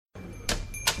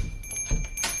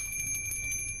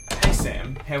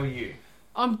Sam. How are you?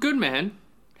 I'm good, man.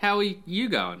 How are you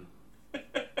going?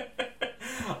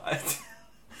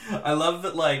 I love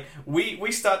that, like,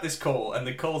 we start this call, and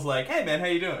the call's like, hey, man, how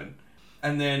you doing?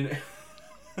 And then,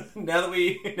 now that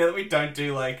we don't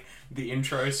do, like, the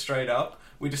intro straight up,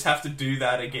 we just have to do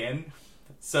that again.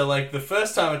 So, like, the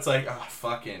first time it's like, oh,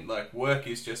 fucking, like, work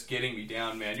is just getting me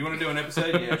down, man. You want to do an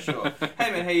episode? Yeah, sure.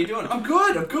 Hey, man, how you doing? I'm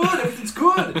good, everything's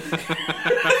good.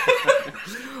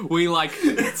 We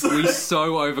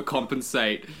so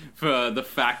overcompensate for the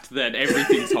fact that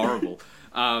everything's horrible.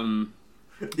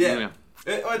 Yeah.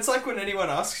 It's like when anyone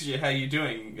asks you how you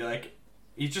doing, you're like,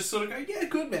 you just sort of go, yeah,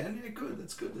 good, man, yeah, good,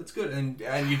 that's good. And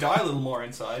you die a little more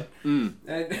inside. And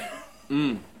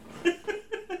and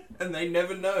they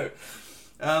never know.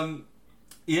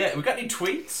 Yeah, we got any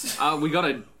tweets? We got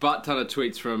a butt ton of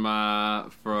tweets from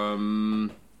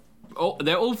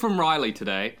they're all from Riley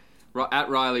today. At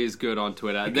Riley is good on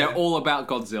Twitter. Okay. They're all about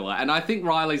Godzilla. And I think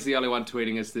Riley's the only one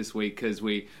tweeting us this week because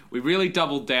we really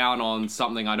doubled down on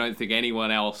something I don't think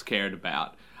anyone else cared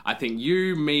about. I think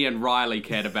you, me, and Riley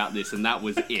cared about this, and that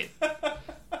was it.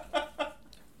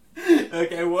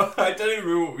 Okay, well, I don't even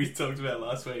remember what we talked about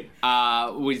last week.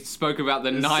 We spoke about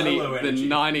the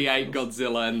 98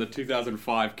 Godzilla and the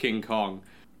 2005 King Kong.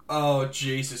 Oh,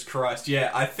 Jesus Christ.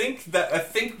 Yeah, I think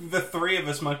the three of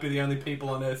us might be the only people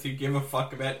on Earth who give a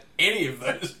fuck about any of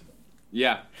those.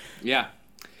 Yeah.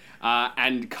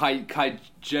 And Kai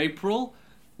Japril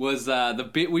was the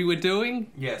bit we were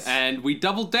doing. Yes. And we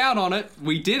doubled down on it.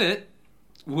 We did it.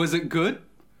 Was it good?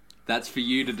 That's for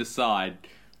you to decide.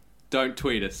 Don't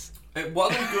tweet us. It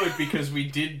wasn't good because we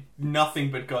did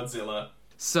nothing but Godzilla.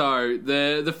 So,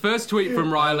 the first tweet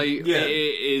from Riley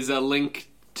is a link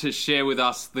to share with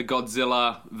us the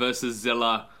Godzilla versus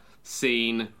Zilla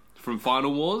scene from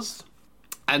Final Wars.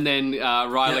 And then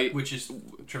Riley... Yeah, which is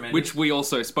tremendous. Which we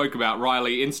also spoke about.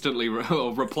 Riley instantly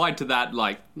replied to that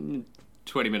like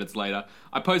 20 minutes later.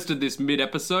 I posted this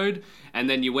mid-episode, and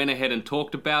then you went ahead and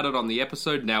talked about it on the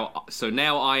episode. So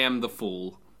now I am the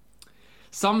fool.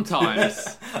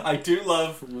 Sometimes... I do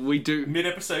love we do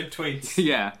mid-episode tweets.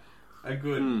 Yeah. Are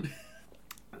good.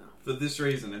 For this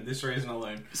reason, and this reason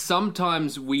alone.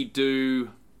 Sometimes we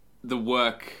do the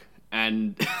work,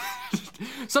 and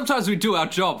sometimes we do our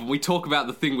job, and we talk about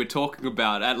the thing we're talking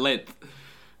about at length.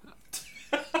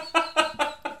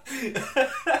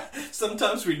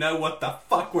 Sometimes we know what the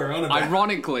fuck we're on about.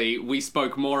 Ironically, we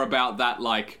spoke more about that,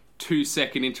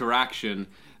 2-second interaction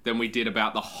than we did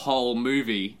about the whole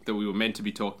movie that we were meant to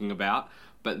be talking about.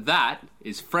 But that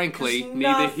is frankly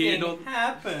neither here nor... Nothing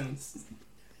happens.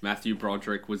 Matthew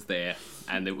Broderick was there,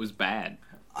 and it was bad.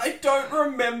 I don't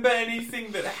remember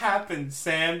anything that happened,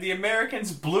 Sam. The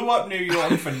Americans blew up New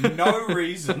York for no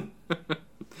reason.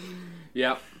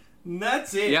 Yep. And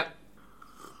that's it. Yep.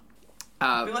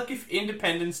 I feel like if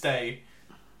Independence Day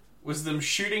was them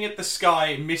shooting at the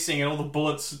sky, missing, and all the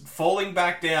bullets falling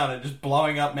back down and just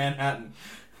blowing up Manhattan.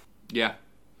 Yeah.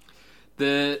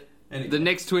 The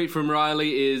next tweet from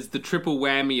Riley is the triple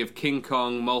whammy of King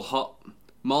Kong,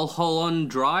 Mulholland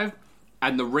Drive,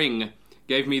 and The Ring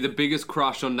gave me the biggest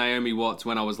crush on Naomi Watts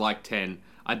when I was like 10.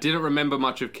 I didn't remember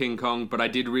much of King Kong, but I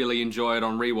did really enjoy it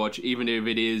on rewatch, even if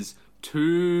it is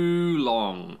too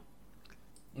long.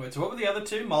 Wait, so what were the other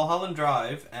two? Mulholland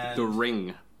Drive and... The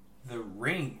Ring. The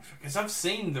Ring. Because I've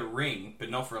seen The Ring, but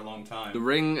not for a long time. The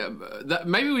Ring...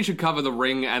 maybe we should cover The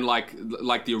Ring and like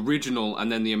the original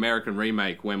and then the American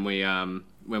remake when we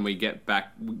get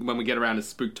around to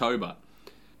Spooktober.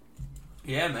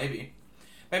 Yeah, maybe.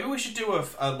 Maybe we should do a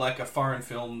foreign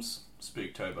films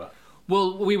Spooktober.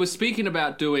 Well, we were speaking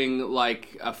about doing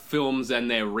films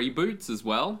and their reboots as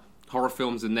well. Horror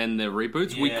films and then their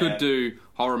reboots. Yeah. We could do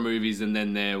horror movies and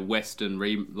then their Western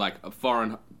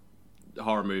foreign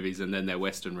horror movies and then their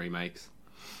Western remakes.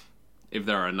 If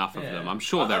there are enough of them. I'm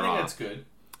sure there are. I think that's good.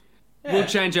 Yeah. We'll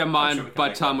change our mind by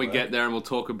the time we get there and we'll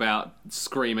talk about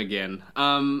Scream again.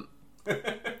 Oh,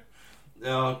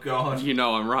 God. You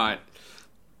know I'm right.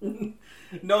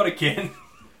 Not again.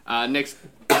 Next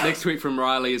tweet from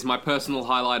Riley is my personal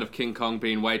highlight of King Kong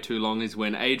being way too long is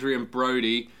when Adrian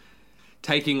Brody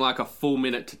taking a full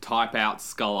minute to type out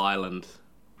Skull Island.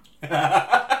 What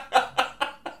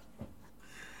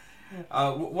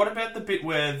about the bit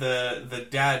where the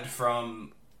dad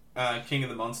from King of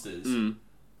the Monsters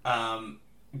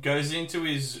goes into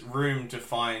his room to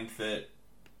find that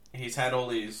he's had all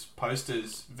his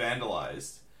posters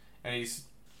vandalized and he's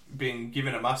been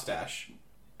given a mustache,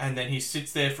 and then he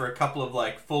sits there for a couple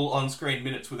of full on-screen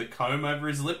minutes with a comb over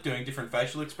his lip doing different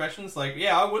facial expressions.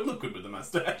 Yeah, I would look good with a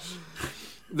mustache.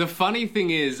 The funny thing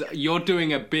is, you're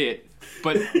doing a bit,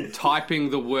 but typing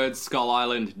the word Skull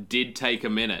Island did take a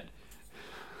minute.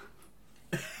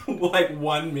 Like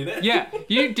 1 minute? Yeah.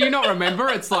 Do you not remember?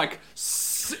 It's like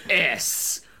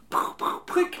S.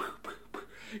 Click.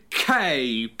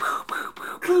 K.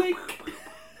 Click.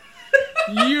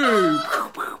 U.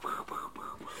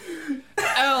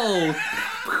 L.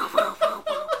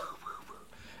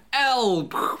 L.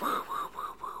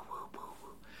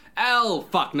 L.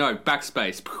 Fuck, no.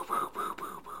 Backspace.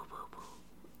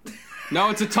 No,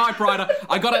 it's a typewriter.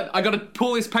 I gotta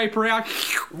pull this paper out.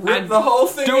 Rip the whole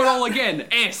thing do it out. all again.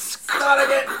 S. Start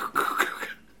again.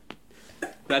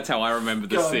 That's how I remember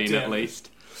the God scene, damn at it. least.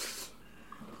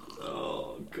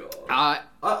 Oh, God. Uh,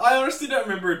 I honestly don't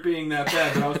remember it being that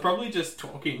bad, but I was probably just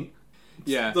talking.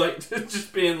 yeah. Like,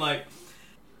 just being like,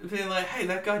 hey,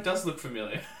 that guy does look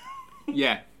familiar.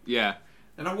 Yeah.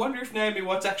 And I wonder if Naomi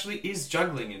Watts actually is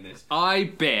juggling in this. I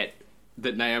bet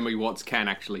that Naomi Watts can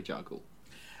actually juggle.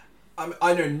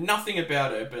 I know nothing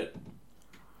about her, but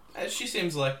she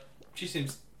seems good. She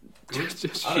seems... Because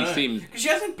she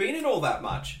hasn't been in all that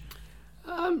much.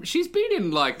 She's been in,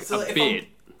 like, So a if bit.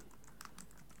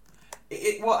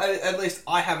 Well, at least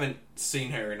I haven't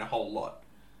seen her in a whole lot.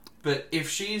 But if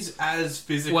she's as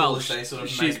physical as they sort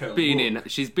of make her look...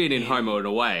 She's been in Home and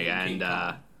Away, in and King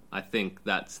Kong. I think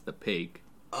that's the peak.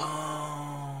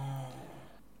 Oh...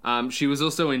 She was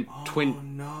also in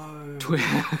no.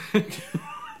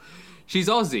 She's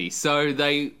Aussie, so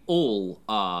they all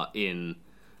are in...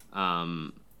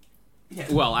 Yeah.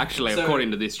 Well, actually,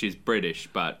 according to this, she's British,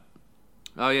 but...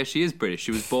 Oh, yeah, she is British.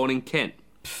 She was born in Kent.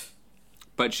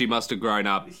 But she must have grown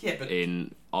up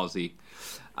in Aussie.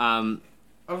 I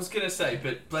was going to say,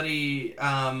 but bloody...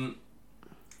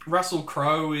 Russell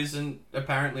Crowe isn't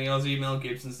apparently Aussie. Mel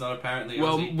Gibson's not apparently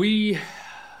Aussie.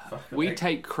 Well, we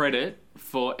take credit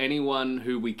for anyone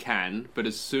who we can, but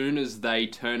as soon as they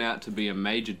turn out to be a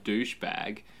major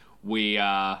douchebag, we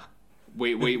send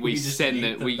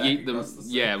them, we yeet them,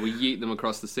 we yeet them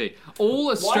across the sea.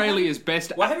 All Australia's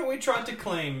best. Why haven't we tried to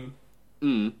claim?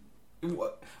 Why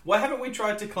haven't we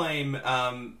tried to claim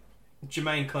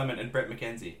Jermaine Clement and Brett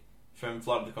McKenzie from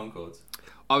Flight of the Conchords?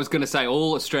 I was going to say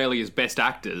all Australia's best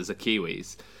actors are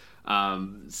Kiwis,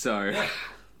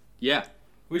 yeah.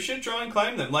 We should try and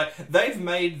claim them. Like, they've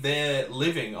made their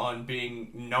living on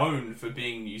being known for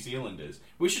being New Zealanders.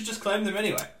 We should just claim them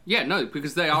anyway. Yeah, no,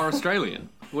 because they are Australian.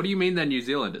 What do you mean they're New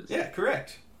Zealanders? Yeah,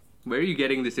 correct. Where are you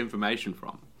getting this information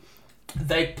from?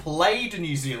 They played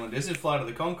New Zealanders in Flight of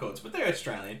the Conchords, but they're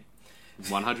Australian.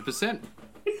 100%.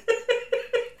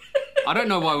 I don't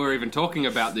know why we're even talking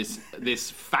about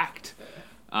this fact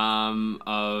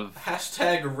of...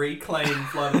 Hashtag reclaim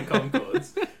Flight of the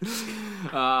Conchords.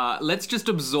 Let's just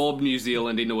absorb New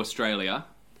Zealand into Australia.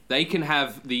 They can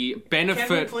have the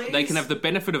benefit. They can have the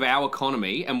benefit of our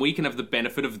economy, and we can have the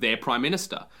benefit of their prime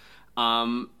minister.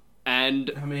 And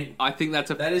I mean, I think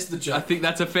that is the joke. I think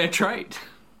that's a fair trade.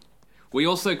 We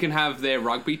also can have their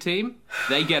rugby team.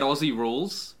 They get Aussie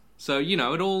rules, so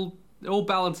it all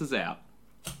balances out.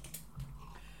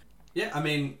 Yeah, I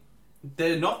mean,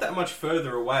 they're not that much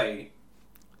further away.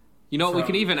 You know what? We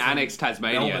can even annex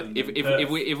Tasmania.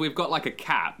 If we've got like a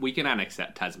cap, we can annex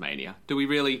that Tasmania. Do we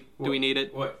really? Do we need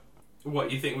it?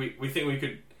 What you think we think we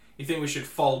could? You think we should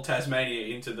fold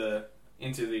Tasmania into the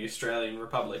Australian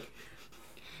Republic?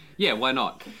 Yeah, why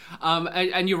not?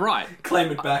 And you're right.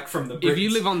 Claim it back from the Brits. If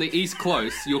you live on the East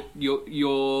Coast,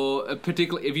 you're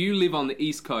particularly if you live on the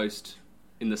East Coast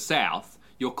in the South,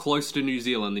 you're closer to New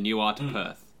Zealand than you are to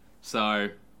Perth. So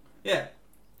yeah.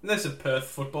 There's a Perth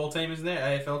football team, isn't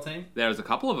there? AFL team? There's a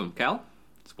couple of them, Cal.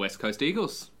 It's West Coast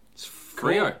Eagles. It's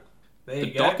Freo. Cool. There you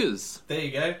go. The Dockers. There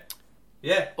you go.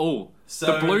 Yeah. Oh,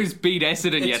 so the Blues beat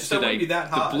Essendon yesterday. So it wouldn't be that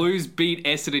hard. The Blues beat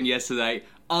Essendon yesterday.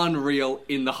 Unreal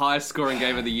in the highest scoring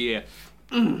game of the year.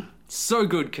 So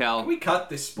good, Cal. Can we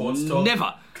cut this sports talk?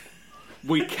 Never.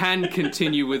 We can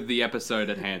continue with the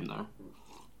episode at hand, though.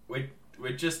 We're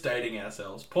just dating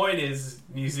ourselves. Point is,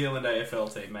 New Zealand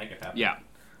AFL team, make it happen. Yeah.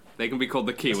 They can be called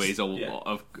the Kiwis,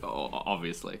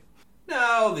 obviously.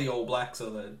 No, the All Blacks or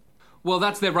the... Well,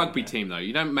 that's their rugby team, though.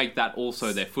 You don't make that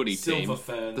also their footy team. Silver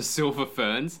Ferns. The Silver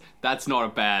Ferns. That's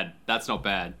not bad. That's not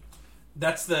bad.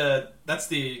 That's the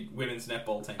women's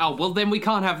netball team. Oh, well, then we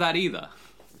can't have that either.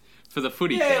 For the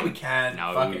footy team. Yeah, we can.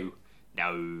 No. Fuck it.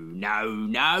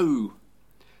 No.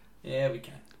 Yeah, we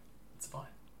can. It's fine.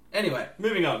 Anyway,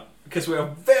 moving on. Because we're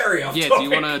very off topic. Yeah, do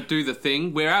you want to do the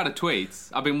thing? We're out of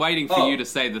tweets. I've been waiting for you to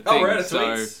say the thing. Oh, we're out of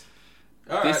tweets.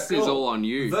 So this is all on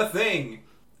you. The thing.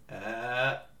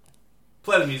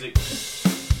 Play the music.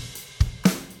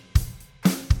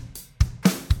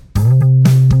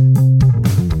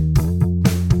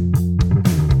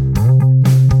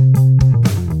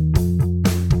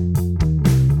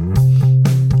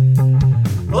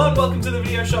 Hello and welcome to the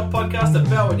Video Shop podcast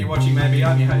about what you're watching. Maybe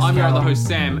I'm your host. I'm your other host,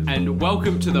 Sam, and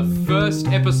welcome to the first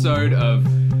episode of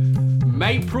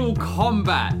April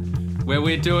Kombat, where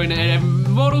we're doing a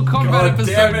Mortal Kombat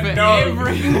episode for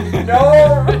every.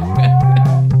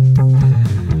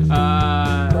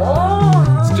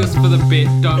 It's just for the bit.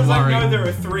 Don't worry. I know there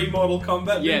are 3 Mortal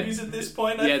Kombat movies at this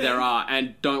point. I think. There are,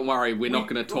 and don't worry, we're not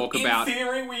going to talk about. In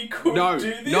theory, we could do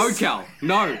this. No, Cal.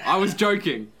 No, I was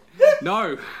joking.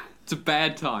 No, it's a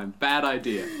bad time. Bad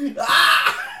idea.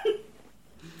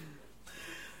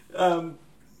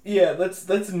 Yeah,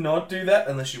 let's not do that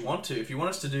unless you want to. If you want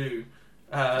us to do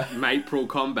April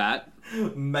Kombat.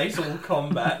 Maple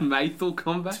Kombat. Maple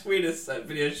Kombat? Tweet us at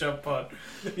Video Shop Pod.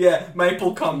 Yeah,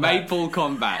 Maple Kombat. Maple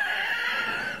Kombat.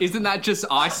 Isn't that just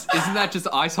ice? Isn't that just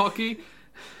ice hockey?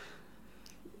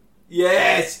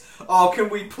 Yes. Oh, can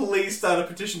we please start a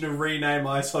petition to rename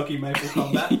ice hockey Maple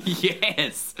Kombat?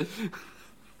 Yes.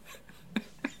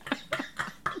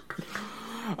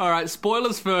 All right.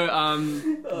 Spoilers for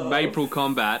Maple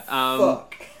Kombat.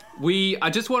 Fuck. I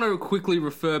just want to quickly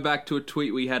refer back to a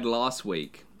tweet we had last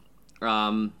week. If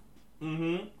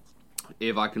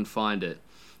I can find it.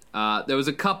 There was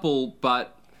a couple,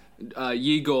 but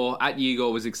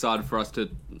Yegor was excited for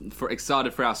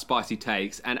our spicy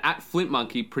takes, and at Flint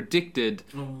Monkey predicted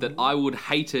that I would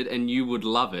hate it and you would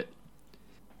love it.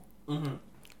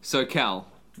 So Cal,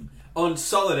 on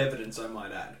solid evidence, I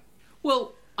might add.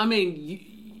 Well, I mean,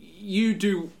 you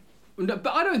do. No,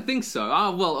 but I don't think so.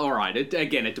 Well, alright. It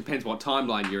depends what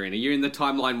timeline you're in. Are you in the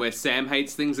timeline where Sam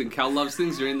hates things and Cal loves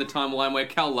things? Or are you in the timeline where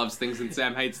Cal loves things and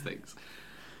Sam hates things?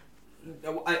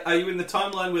 Are you in the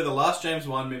timeline where the last James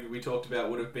Wan movie we talked about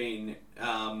would have been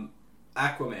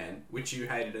Aquaman, which you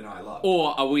hated and I loved?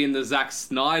 Or are we in the Zack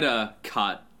Snyder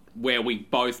cut where we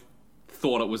both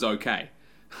thought it was okay?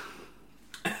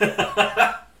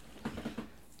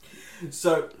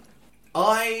 So,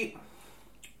 I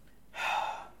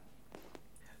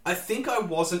think I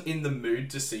wasn't in the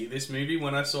mood to see this movie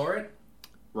when I saw it.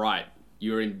 Right.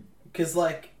 You're in... Because,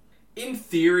 in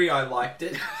theory, I liked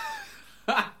it.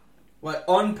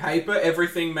 On paper,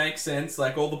 everything makes sense.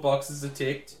 All the boxes are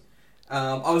ticked.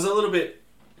 I was a little bit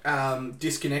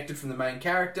disconnected from the main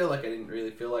character. I didn't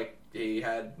really feel like he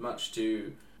had much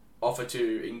to offer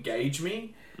to engage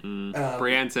me.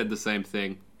 Brienne said the same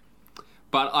thing.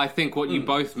 But I think what you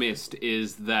both missed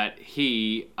is that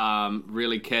he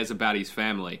really cares about his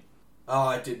family. Oh,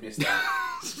 I did miss that.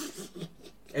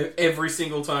 Every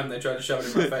single time they tried to shove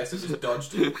it in my face, I just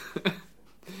dodged it.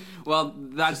 Well,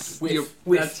 that's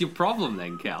your problem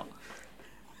then, Cal.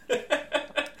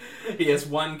 He has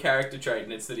one character trait,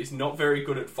 and it's that he's not very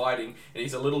good at fighting, and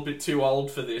he's a little bit too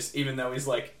old for this, even though he's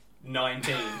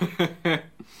 19.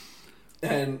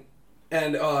 and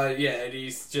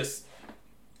he's just,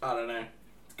 I don't know,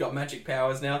 got magic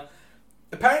powers now.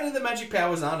 Apparently the magic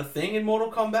powers aren't a thing in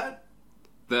Mortal Kombat.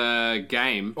 The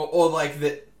game. Or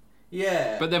the...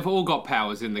 Yeah. But they've all got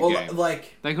powers in the game.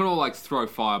 They can all, throw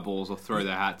fireballs or throw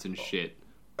their hats and shit.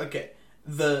 Okay.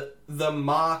 The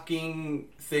marking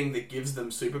thing that gives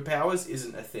them superpowers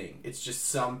isn't a thing. It's just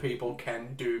some people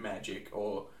can do magic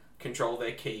or control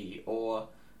their ki or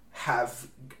have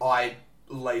eye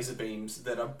laser beams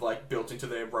that are, built into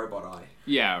their robot eye.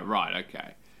 Yeah, right,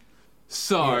 okay.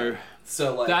 So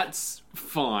that's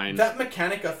fine. That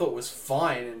mechanic I thought was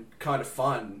fine and kind of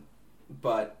fun,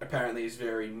 but apparently is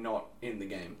very not in the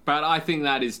game. But I think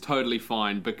that is totally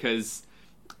fine because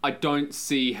I don't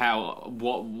see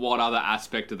what other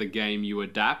aspect of the game you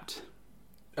adapt.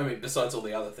 I mean, besides all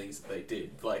the other things that they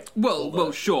did,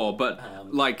 sure, but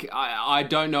I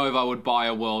don't know if I would buy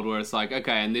a world where it's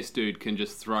okay, and this dude can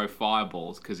just throw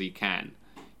fireballs because he can,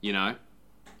 you know?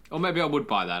 Or maybe I would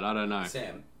buy that. I don't know.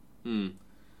 Sam.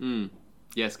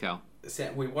 Yes, Cal.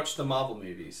 Sam, we watched the Marvel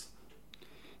movies.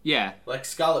 Yeah.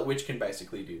 Scarlet Witch can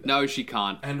basically do that. No, she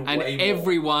can't. And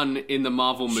everyone in the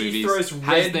Marvel movies... She throws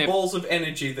red balls of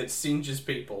energy that singes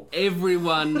people.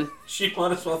 Everyone... She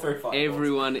might as well throw fireballs.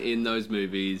 Everyone in those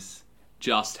movies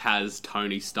just has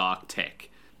Tony Stark tech.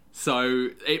 So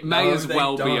it may as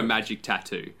well be a magic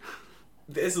tattoo.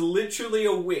 There's literally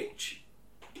a witch.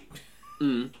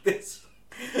 There's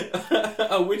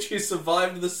a witch who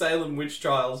survived the Salem witch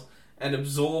trials and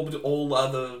absorbed all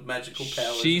other magical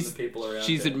powers of the people around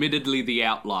She's her. Admittedly the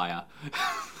outlier.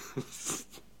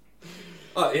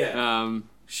 Oh, yeah.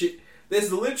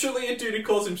 There's literally a dude who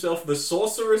calls himself the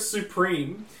Sorcerer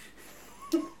Supreme.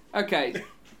 Okay.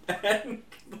 And,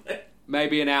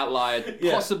 maybe an outlier.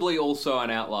 Yeah. Possibly also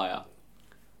an outlier.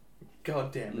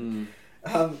 God damn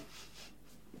it. I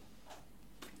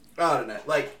don't know.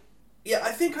 Yeah,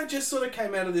 I think I just sort of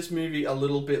came out of this movie a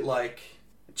little bit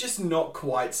just not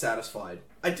quite satisfied.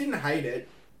 I didn't hate it,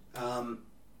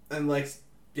 and like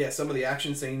some of the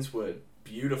action scenes were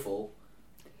beautiful.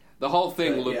 The whole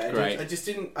thing looked great. I just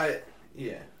didn't. I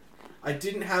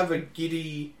didn't have a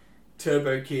giddy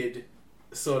Turbo Kid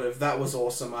sort of, that was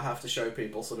awesome, I have to show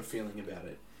people sort of feeling about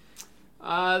it.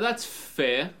 That's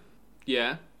fair.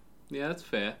 Yeah, that's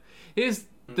fair. Here's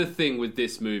the thing with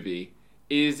this movie,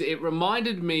 is it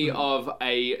reminded me of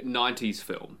a 90s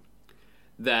film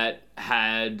that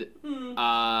had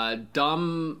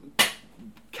dumb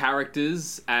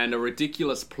characters and a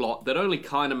ridiculous plot that only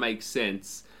kind of makes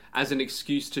sense as an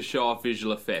excuse to show off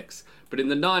visual effects. But in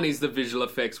the 90s, the visual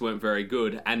effects weren't very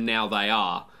good, and now they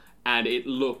are. And it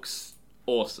looks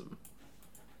awesome.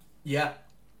 Yeah.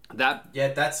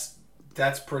 That's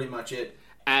pretty much it.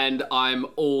 And I'm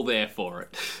all there for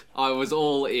it. I was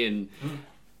all in.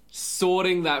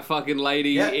 Sorting that fucking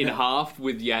lady in half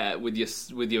with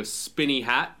your spinny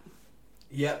hat.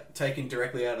 Yep, taken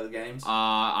directly out of the games.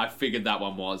 I figured that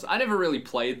one was. I never really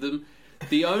played them.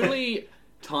 The only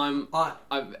time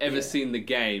I've ever seen the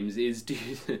games is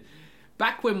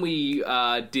back when we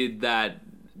did that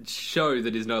show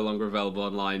that is no longer available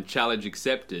online, Challenge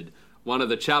Accepted. One of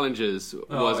the challenges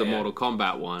was a Mortal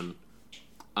Kombat one.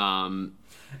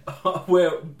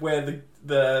 Where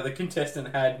the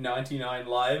contestant had 99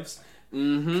 lives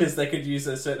because they could use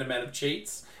a certain amount of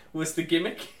cheats was the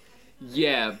gimmick.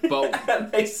 Yeah, but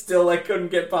and they still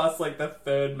couldn't get past the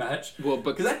third match. Well,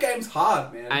 because that game's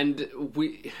hard, man. And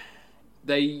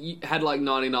they had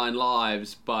 99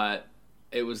 lives, but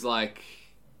it was I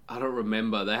don't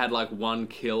remember. They had one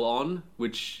kill on,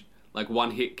 which one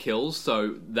hit kills,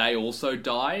 so they also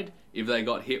died if they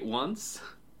got hit once.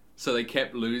 So they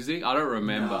kept losing. I don't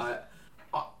remember.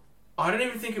 No, I don't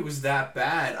even think it was that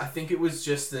bad. I think it was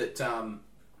just that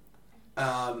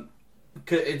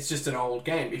it's just an old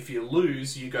game. If you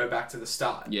lose, you go back to the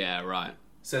start. Yeah, right.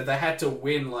 So they had to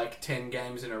win 10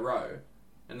 games in a row,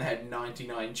 and they had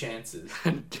 99 chances.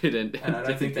 And I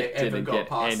don't think they ever got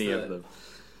past any of them.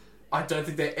 I don't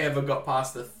think they ever got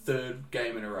past the third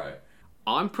game in a row.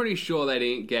 I'm pretty sure they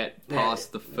didn't get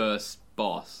past the first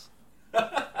boss.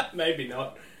 Maybe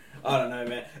not. I don't know,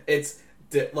 man. It's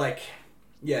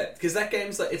because that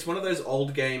game's it's one of those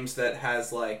old games that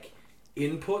has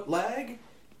input lag,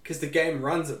 because the game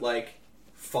runs at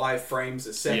 5 frames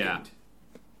a second. Yeah.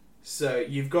 So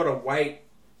you've got to wait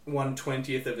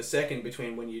 1/20th of a second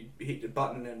between when you hit the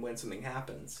button and when something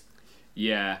happens.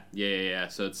 Yeah.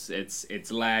 So it's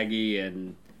laggy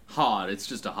and hard. It's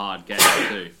just a hard game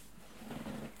too.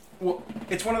 Well,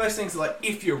 it's one of those things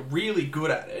if you're really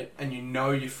good at it and you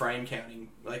know your frame counting,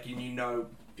 and you know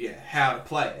how to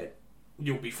play it,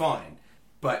 you'll be fine.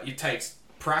 But it takes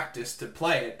practice to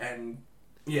play it, and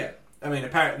I mean,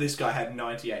 apparently this guy had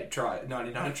 99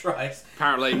 tries.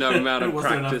 Apparently no amount of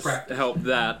practice helped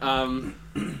that.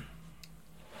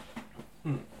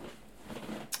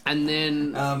 And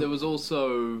then there was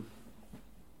also...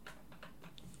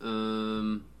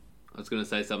 I was going to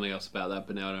say something else about that,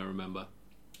 but now I don't remember.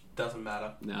 Doesn't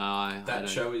matter. No, I that don't.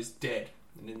 show is dead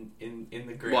in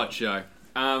the ground. What show?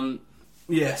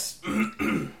 Yes.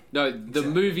 No, the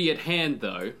movie at hand,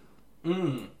 though.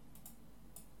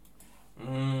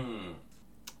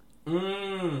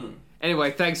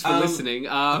 Anyway, thanks for listening.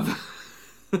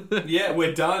 Yeah,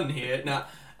 we're done here. Now,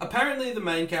 apparently the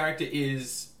main character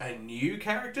is a new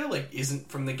character, isn't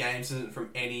from the games, isn't from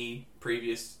any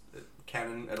previous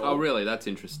canon at all. Oh, really? That's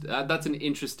interesting. That's an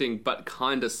interesting but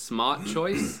kind of smart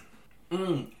choice.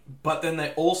 But then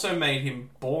they also made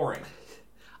him boring.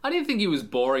 I didn't think he was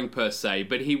boring per se,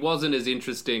 but he wasn't as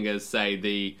interesting as, say,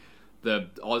 the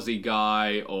Aussie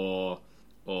guy or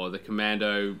the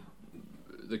Commandos.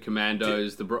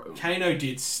 Kano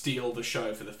did steal the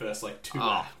show for the first 2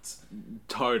 acts.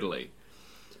 Totally.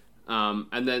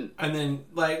 And then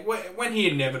when he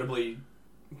inevitably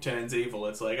turns evil,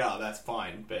 it's that's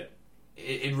fine. But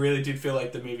it really did feel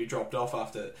like the movie dropped off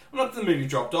after. Well, not that the movie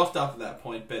dropped off after that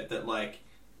point, but that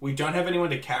we don't have anyone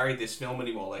to carry this film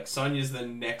anymore. Sonya's the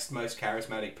next most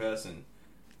charismatic person.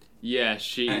 Yeah,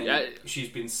 she's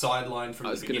been sidelined from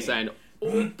the beginning. I was going to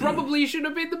say, probably should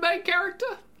have been the main character.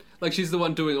 She's the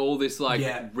one doing all this,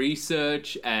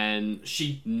 research, and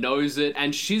she knows it,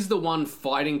 and she's the one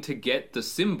fighting to get the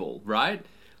symbol, right?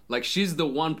 She's the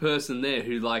one person there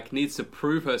who, needs to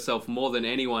prove herself more than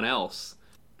anyone else.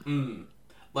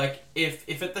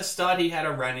 If at the start he had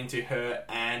ran into her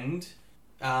and,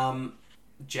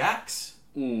 Jax,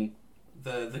 the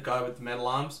guy with the metal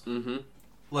arms,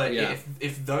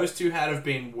 if those two had have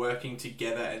been working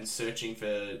together and searching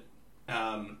for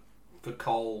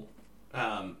Cole,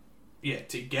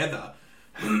 together,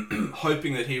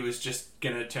 hoping that he was just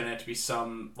gonna turn out to be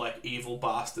some like evil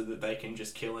bastard that they can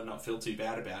just kill and not feel too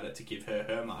bad about it to give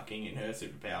her marking and her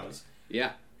superpowers.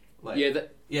 Yeah. Like,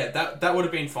 yeah, that would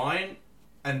have been fine.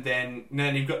 And then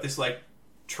you've got this like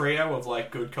trio of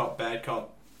like good cop, bad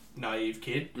cop, naive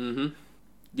kid. Mm-hmm.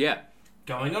 Yeah.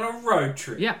 Going on a road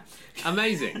trip. Yeah.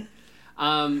 Amazing.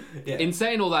 In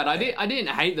saying all that, I didn't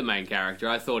hate the main character.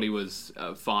 I thought he was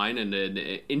fine and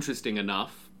interesting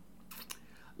enough.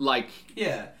 Like,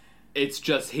 yeah, it's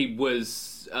just he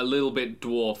was a little bit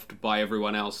dwarfed by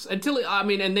everyone else and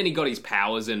then he got his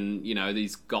powers and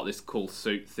he's got this cool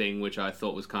suit thing which I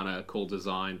thought was kind of a cool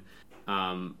design,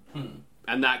 and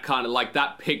that kind of like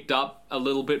that picked up a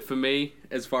little bit for me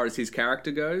as far as his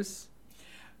character goes.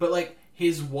 But like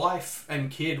his wife and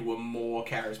kid were more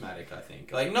charismatic, I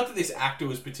think. Like, not that this actor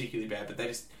was particularly bad, but they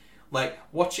just like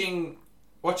watching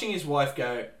his wife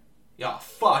go, yeah,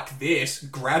 fuck this,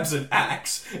 grabs an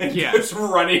axe and goes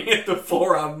running at the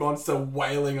four-armed monster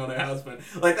wailing on her husband.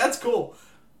 Like, that's cool.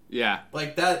 Yeah.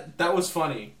 Like, that was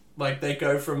funny. Like, they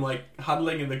go from, like,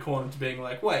 huddling in the corner to being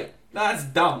like, wait, that's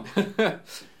dumb.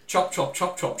 Chop, chop,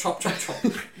 chop, chop, chop, chop,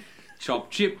 chop. Chop,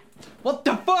 chip. What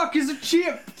the fuck is a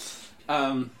chip?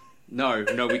 No,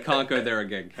 we can't go there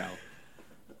again, Cal.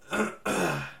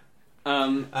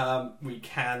 We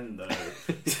can, though.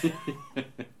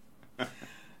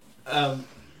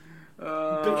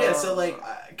 But yeah, so like,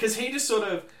 because he just sort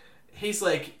of, he's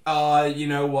like, you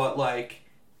know what, like,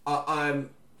 I'm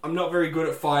not very good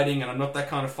at fighting, and I'm not that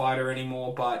kind of fighter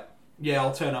anymore. But yeah,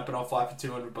 I'll turn up and I'll fight for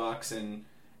 $200,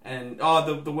 and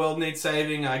the world needs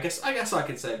saving. I guess I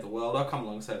can save the world. I'll come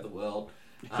along and save the world.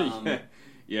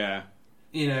 Yeah.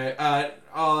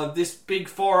 This big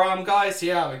four-arm guy's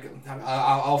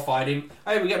I'll fight him.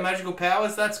 Hey, we get magical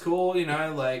powers. That's cool.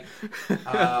 Like,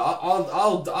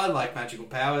 I like magical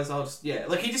powers. I'll just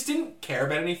like he just didn't care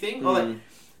about anything. Or like,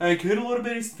 I cared a lot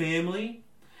about his family,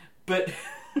 but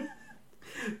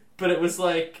it was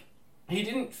like he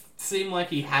didn't seem like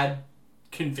he had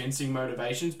convincing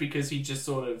motivations because he just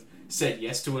sort of said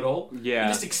yes to it all. Yeah,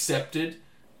 he just accepted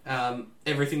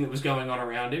everything that was going on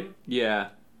around him. Yeah.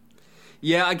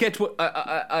 Yeah, I get what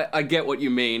I get what you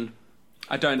mean.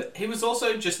 I don't. But he was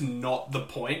also just not the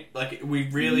point. Like, we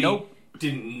really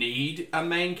didn't need a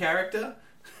main character.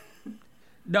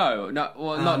 No,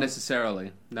 not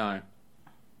necessarily. No.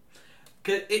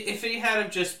 'Cause if he had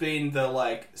have just been the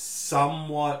like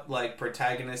somewhat like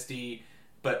protagonisty,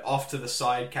 but off to the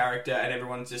side character, and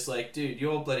everyone's just like, dude,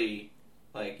 you're bloody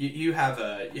like you have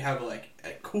like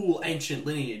a cool ancient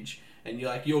lineage, and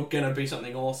you're gonna be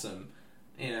something awesome.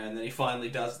 And then he finally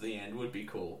does at the end, would be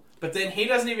cool. But then he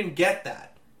doesn't even get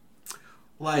that.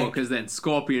 Like, because then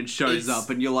Scorpion shows up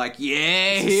and you're like,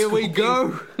 yeah, here we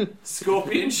go.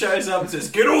 Scorpion shows up and says,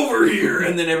 get over here!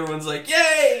 And then everyone's like,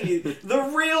 yay!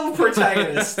 The real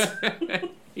protagonist!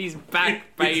 He's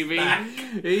back, baby!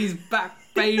 He's back,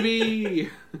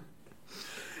 baby!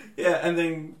 Yeah, and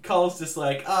then Cole's just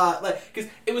like, because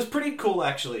it was pretty cool,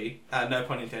 actually, no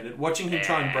pun intended, watching him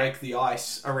try and break the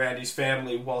ice around his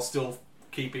family while still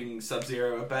keeping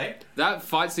Sub-Zero at bay. That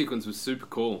fight sequence was super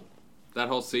cool. That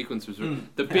whole sequence was...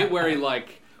 The bit where he,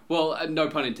 like... Well, no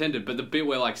pun intended, but the bit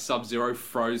where, like, Sub-Zero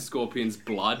froze Scorpion's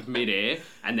blood mid-air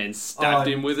and then stabbed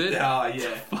him with it. Oh,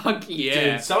 yeah. Fuck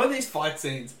yeah. Dude, some of these fight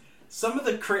scenes, some of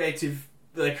the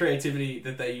creativity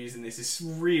that they use in this is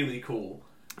really cool.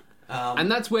 And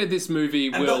that's where this movie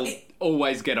will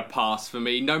always get a pass for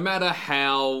me, no matter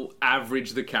how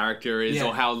average the character is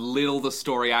or how little the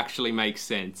story actually makes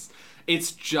sense.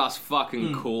 It's just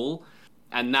fucking cool,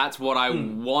 and that's what I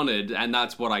wanted, and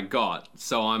that's what I got.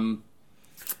 So I'm...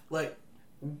 Like,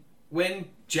 when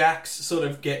Jax sort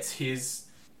of gets his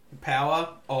power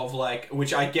of, like,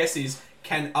 which I guess is,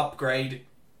 can upgrade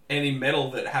any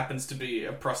metal that happens to be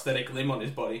a prosthetic limb on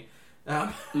his body.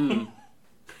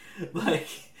 Like...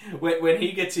 When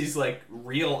he gets his, like,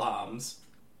 real arms,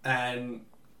 and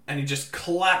he just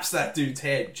claps that dude's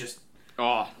head, just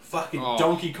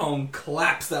Donkey Kong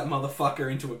claps that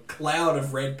motherfucker into a cloud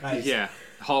of red paste. Yeah,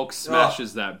 Hulk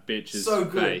smashes that bitch's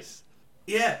face.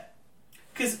 Yeah.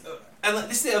 Because, and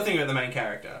this is the other thing about the main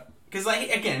character. Because,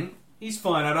 like, again, he's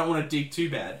fine, I don't want to dig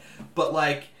too bad. But,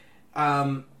 like,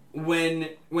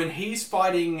 when he's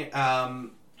fighting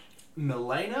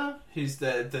Milena, who's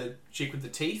the chick with the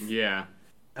teeth. Yeah.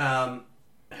 When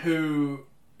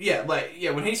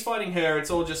he's fighting her, it's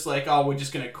all just like, oh, we're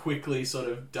just going to quickly sort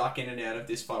of duck in and out of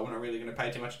this fight. We're not really going to pay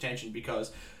too much attention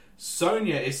because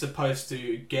Sonya is supposed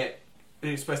to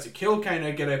kill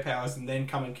Kano, get her powers, and then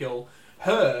come and kill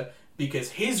her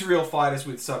because his real fight is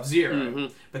with Sub-Zero.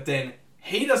 Mm-hmm. But then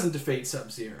he doesn't defeat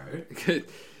Sub-Zero.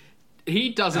 He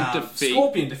doesn't defeat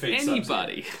Scorpion defeats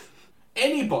anybody.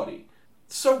 Anybody.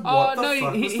 So what the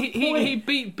fuck was the point? He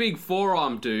beat Big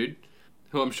Forearm Dude,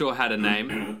 who I'm sure had a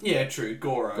name. Yeah, true.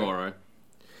 Goro.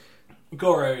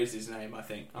 Goro is his name, I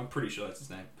think. I'm pretty sure that's his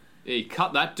name. He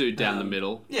cut that dude down the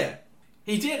middle. Yeah,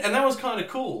 he did, and that was kind of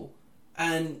cool.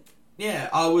 And yeah,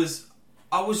 I was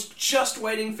just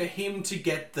waiting for him to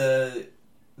get the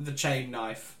chain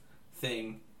knife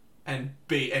thing and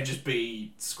just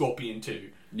be Scorpion 2.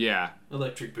 Yeah,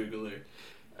 Electric Boogaloo.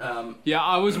 Yeah,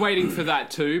 I was waiting for that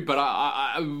too, but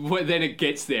then it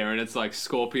gets there and it's like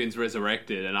Scorpion's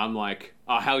resurrected, and I'm like,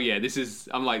 oh hell yeah, this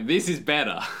is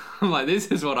better. I'm like, this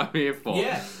is what I'm here for.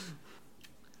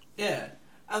 Yeah,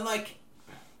 and like,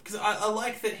 because I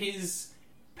like that his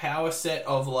power set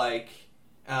of like,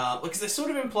 because they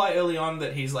sort of imply early on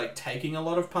that he's like taking a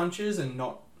lot of punches and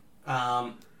not,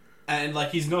 and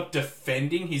like he's not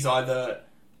defending, he's either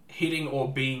hitting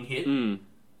or being hit.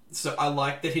 So I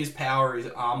like that his power is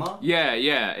armor.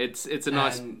 Yeah, it's a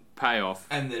nice payoff.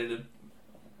 And that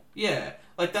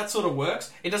like that sort of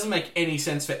works. It doesn't make any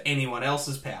sense for anyone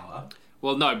else's power.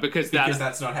 Well, no, because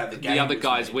that's not how the game. The other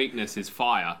guy's weakness is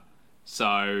fire,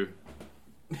 so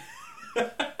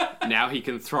now he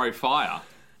can throw fire.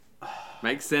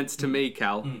 Makes sense to me,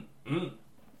 Cal.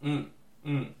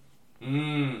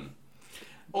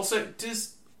 Also,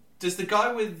 does the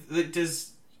guy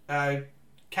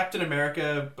Captain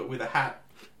America, but with a hat,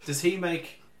 does he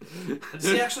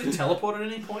actually teleport at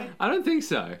any point? I don't think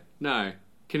so. No.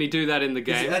 Can he do that in the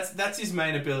game? That's his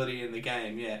main ability in the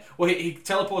game, yeah. Well, he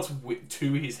teleports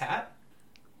to his hat.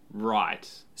 Right.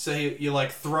 So you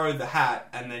like throw the hat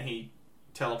and then he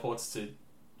teleports to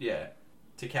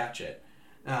catch it.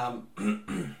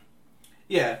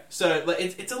 Yeah, so like,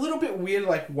 it's a little bit weird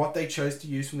like what they chose to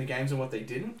use from the games and what they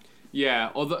didn't. Yeah,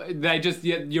 although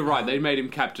you're right, they made him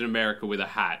Captain America with a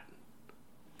hat.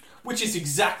 Which is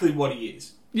exactly what he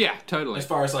is. Yeah, totally. As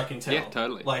far as I can tell. Yeah,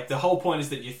 totally. Like, the whole point is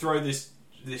that you throw this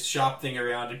sharp thing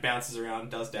around, it bounces around,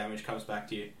 does damage, comes back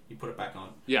to you, you put it back on.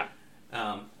 Yeah.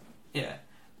 Yeah.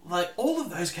 Like, all of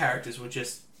those characters were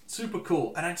just super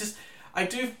cool. And I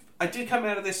did come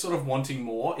out of this sort of wanting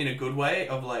more in a good way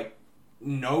of, like,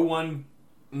 no one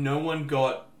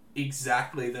got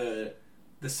exactly the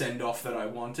send-off that I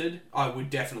wanted. I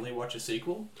would definitely watch a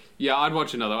sequel. Yeah, I'd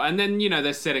watch another one. And then,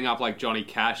 they're setting up, like, Johnny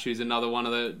Cash, who's another one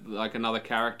of another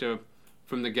character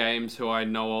from the games who I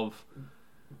know of.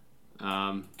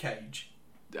 Cage.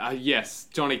 Yes,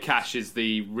 Johnny Cash is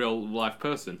the real-life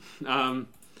person. I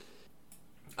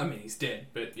mean, he's dead,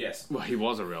 but yes. Well, he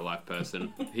was a real-life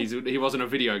person. He wasn't a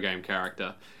video game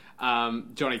character.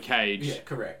 Johnny Cage. Yeah,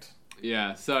 correct.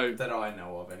 Yeah, so... That I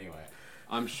know of, anyway.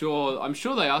 I'm sure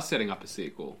they are setting up a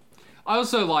sequel. I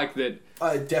also like that.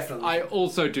 Definitely. I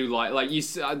also do like you.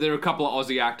 There are a couple of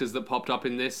Aussie actors that popped up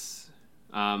in this.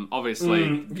 Obviously,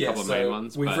 a couple of main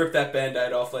ones. We've ripped that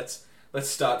band-aid off. Let's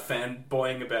start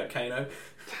fanboying about Kano.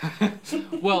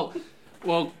 well,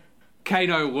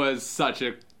 Kano was such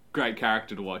a great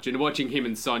character to watch, and watching him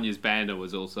and Sonya's banter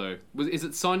was also. Is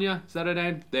it Sonya? Is that her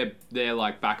name? Their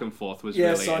like back and forth was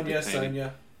really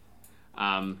entertaining.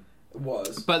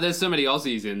 Was. But there's so many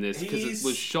Aussies in this because it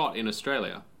was shot in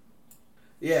Australia.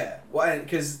 Yeah, well,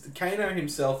 because Kano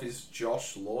himself is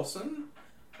Josh Lawson,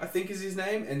 I think is his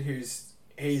name, and he was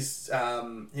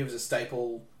a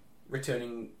staple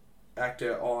returning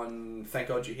actor on Thank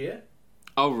God You're Here.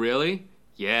 Oh, really?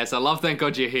 Yes, I love Thank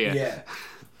God You're Here. Yeah.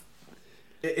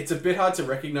 It's a bit hard to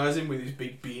recognise him with his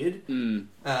big beard and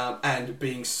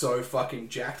being so fucking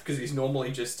jacked because he's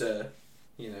normally just a,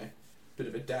 bit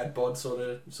of a dad bod sort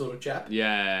of chap.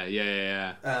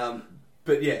 Yeah.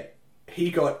 But yeah,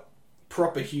 he got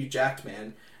proper Hugh jacked,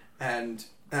 man, and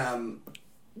and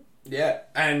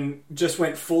just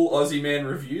went full Aussie man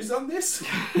reviews on this.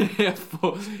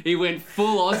 He went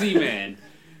full Aussie man.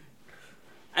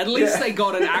 At least they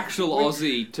got an actual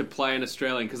Aussie to play an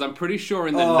Australian, because I'm pretty sure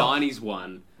in the 90s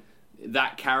one,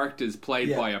 that character's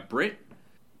played by a Brit.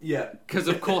 Yeah. Because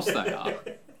of course they are.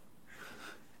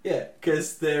 Yeah,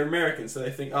 because they're American, so they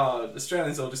think,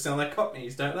 Australians all just sound like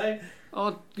Cockneys, don't they?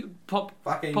 Oh, pop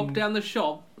down the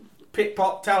shop. Pit,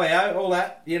 pop, tally-o, all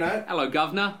that, Hello,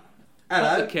 governor.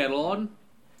 Hello. Put the kettle on.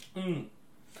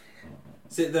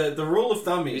 So the rule of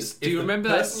thumb is, do you remember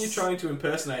the person you're trying to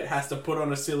impersonate has to put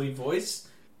on a silly voice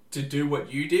to do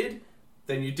what you did,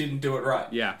 then you didn't do it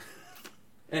right. Yeah.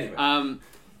 Anyway.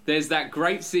 There's that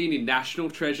great scene in National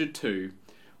Treasure 2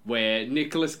 where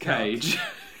Nicolas Cage...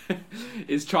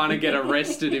 is trying to get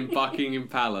arrested in Buckingham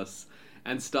Palace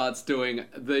and starts doing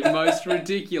the most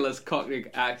ridiculous Cockney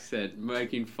accent,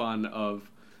 making fun of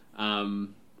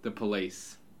the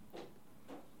police.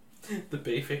 The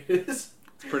beef eaters.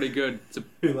 It's pretty good.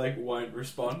 Who like won't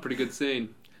respond. Pretty good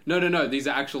scene. No. These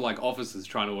are actual like officers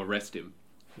trying to arrest him.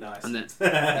 Nice. And then,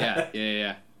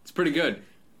 yeah. It's pretty good.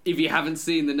 If you haven't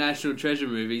seen the National Treasure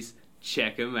movies,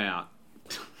 check them out.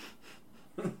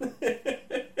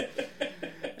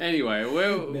 Anyway,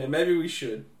 well... Yeah, maybe we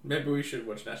should. Maybe we should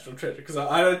watch National Treasure, because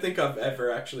I don't think I've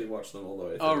ever actually watched them all the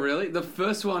way through. Oh, really? The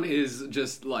first one is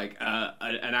just, like,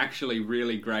 an actually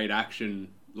really great action,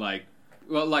 like...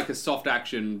 Well, like a soft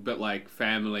action, but, like,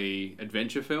 family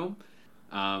adventure film.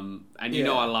 And you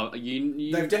know I love...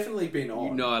 They've definitely been on.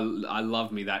 You know I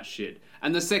love me that shit.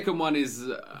 And the second one is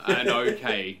an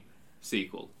okay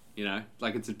sequel, you know?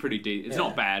 Like, it's a pretty... It's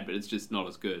not bad, but it's just not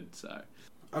as good, so...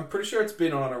 I'm pretty sure it's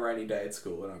been on a rainy day at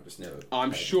school, and I've just never...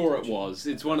 I'm sure it was.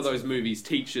 It's one of those movies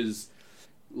teachers,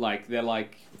 like, they're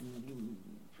like...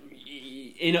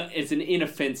 It's an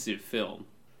inoffensive film.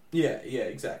 Yeah,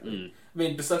 exactly. I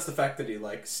mean, besides the fact that he,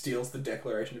 like, steals the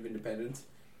Declaration of Independence,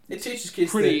 it teaches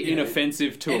kids pretty that,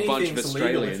 inoffensive to a bunch of Australians. Anything's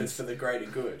legal if it's for the greater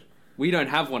good. We don't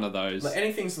have one of those. Like,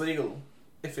 anything's legal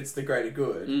if it's the greater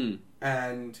good.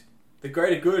 And the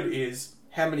greater good is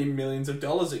how many millions of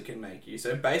dollars it can make you.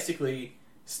 So basically...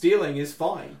 Stealing is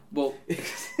fine. Well,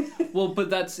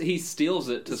 but he steals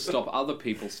it to stop other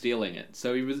people stealing it.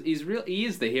 So he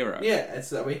is the hero. Yeah,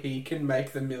 it's that way he can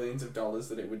make the millions of dollars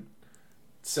that it would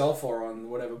sell for on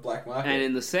whatever black market. And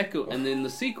in the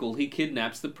sequel, he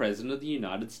kidnaps the president of the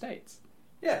United States.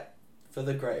 Yeah, for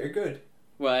the greater good.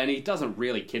 Well, and he doesn't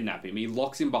really kidnap him. He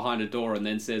locks him behind a door and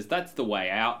then says, "That's the way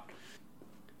out.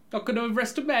 Not going to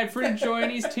arrest a man for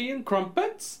enjoying his tea and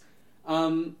crumpets."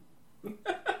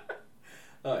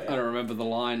 Oh, yeah. I don't remember the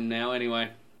line now,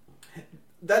 anyway.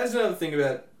 That is another thing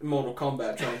about Mortal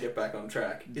Kombat, trying to get back on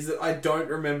track, is that I don't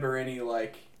remember any,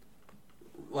 like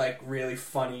really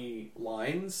funny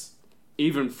lines.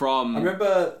 Even from... I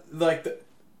remember,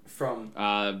 from...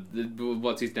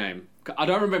 what's his name? I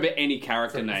don't remember any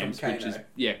character names, from which is...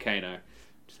 Yeah, Kano.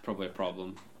 Which is probably a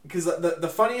problem. Because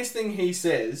the funniest thing he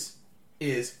says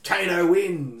is, Kano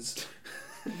wins!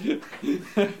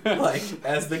 Like,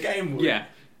 as the game would. Yeah.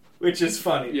 Which is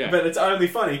funny. Yeah. But it's only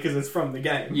funny because it's from the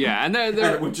game. Yeah, and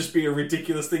it would just be a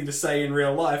ridiculous thing to say in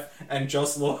real life, and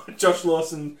Josh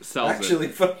Lawson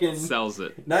fucking... Sells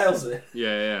it. Nails it.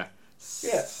 Yeah.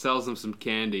 Sells them some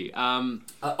candy.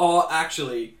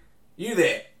 Actually, you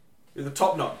there, with the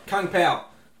top knot, Kung Pao,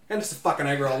 hand us a fucking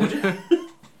egg roll, would you?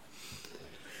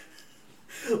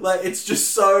 Like, it's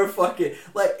just so fucking...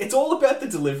 Like, it's all about the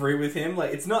delivery with him.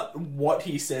 Like, it's not what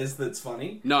he says that's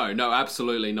funny. No,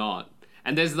 absolutely not.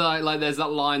 And there's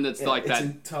that line that's like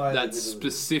that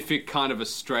specific kind of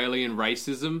Australian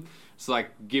racism. It's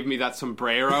like, give me that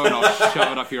sombrero and I'll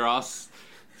shove it up your ass.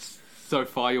 So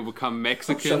far you'll become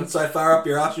Mexican. Shove it so far up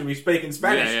your ass you'll be speaking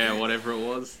Spanish. Yeah, whatever it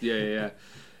was. Yeah.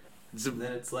 And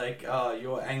then it's like, oh,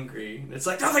 you're angry. And it's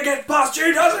like, doesn't get past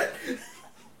you, does it?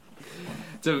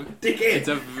 It's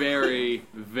a very,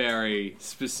 very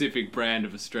specific brand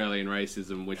of Australian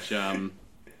racism, which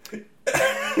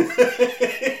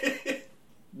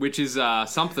is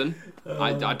something.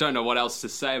 I don't know what else to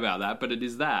say about that, but it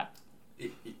is that.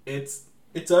 It's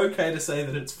okay to say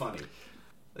that it's funny.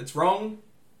 It's wrong,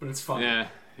 but it's funny. Yeah,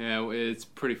 it's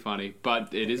pretty funny,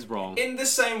 but it is wrong. In the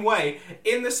same way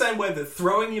that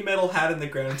throwing your metal hat in the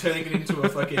ground, turning it into a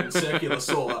fucking circular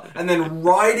saw, and then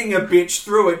riding a bitch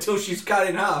through it till she's cut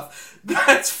in half,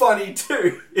 that's funny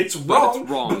too. It's wrong,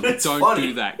 but it's Don't funny.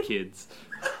 do that, kids.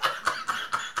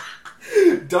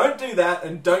 Don't do that,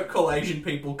 and don't call Asian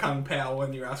people Kung Pao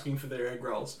when you're asking for their egg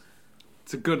rolls.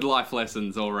 It's a good life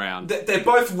lessons all round. They're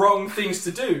both wrong things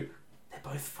to do. They're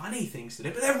both funny things to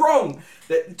do, but they're wrong.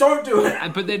 Don't do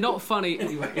it. But they're not funny.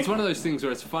 Anyway. It's one of those things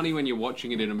where it's funny when you're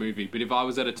watching it in a movie, but if I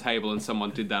was at a table and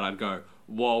someone did that, I'd go,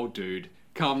 whoa, dude,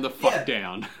 calm the fuck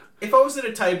down. If I was at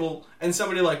a table and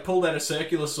somebody like pulled out a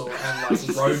circular saw and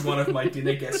like rode one of my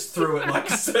dinner guests through it like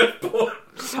a surfboard,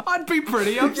 I'd be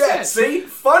pretty upset. Yeah, see?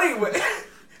 Funny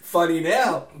funny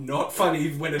now, not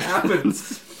funny when it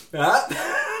happens.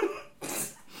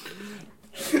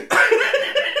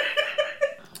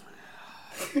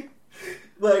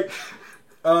 Like,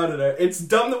 I don't know. It's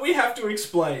dumb that we have to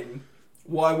explain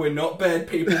why we're not bad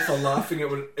people for laughing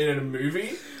at it in a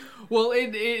movie. Well,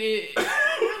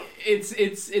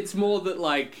 it's more that,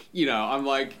 like, you know, I'm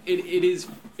like, it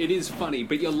is funny,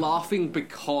 but you're laughing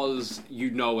because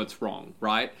you know it's wrong,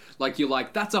 right? Like, you're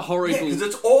like, that's a horrible... Yeah, because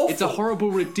it's awful. It's a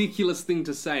horrible, ridiculous thing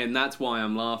to say, and that's why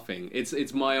I'm laughing.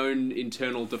 It's my own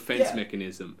internal defense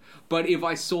mechanism. But if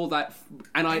I saw that,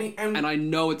 and I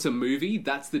know it's a movie,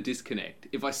 that's the disconnect.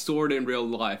 If I saw it in real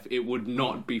life, it would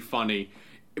not be funny.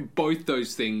 Both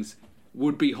those things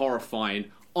would be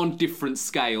horrifying on different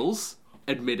scales,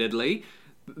 admittedly.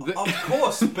 Of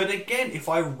course, but again, if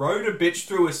I rode a bitch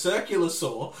through a circular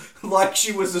saw like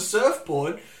she was a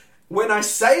surfboard, when I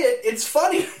say it, it's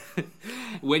funny.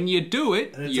 When you do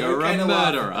it, you're okay a to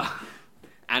laugh murderer.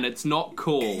 And it's not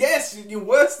cool. Yes, you're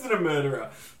worse than a murderer.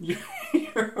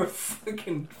 You're a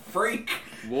fucking freak.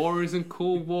 War isn't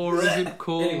cool, war isn't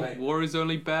cool. Anyway. War is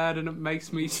only bad and it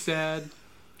makes me sad.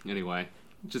 Anyway,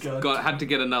 just God. had to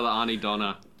get another Auntie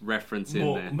Donna reference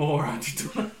in there. More Auntie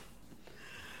Donna.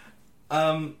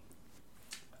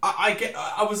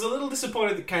 I was a little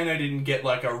disappointed that Kano didn't get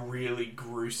like a really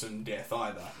gruesome death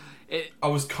either. I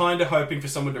was kind of hoping for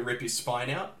someone to rip his spine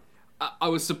out. I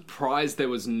was surprised there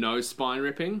was no spine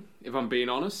ripping, if I'm being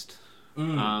honest.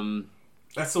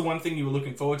 That's the one thing you were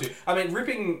looking forward to. I mean,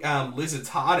 ripping Lizard's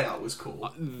heart out was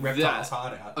cool. Reptile's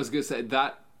heart out. I was going to say,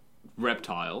 that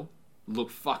reptile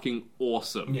looked fucking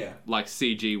awesome. Yeah. Like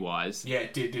CG-wise. Yeah,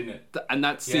 it did, didn't it? And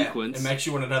that sequence... It makes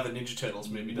you want another Ninja Turtles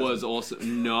movie, doesn't was it?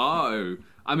 awesome. No.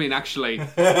 I mean, actually,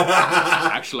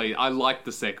 I like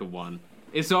the second one.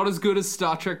 It's not as good as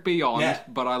Star Trek Beyond,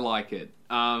 but I like it.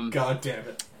 God damn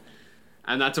it.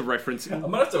 And that's a reference. I'm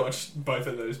gonna have to watch both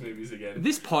of those movies again.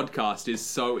 This podcast is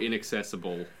so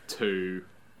inaccessible to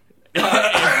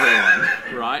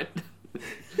everyone, right?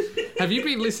 Have you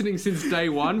been listening since day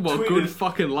one? Well, good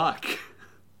fucking luck.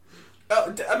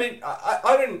 I mean,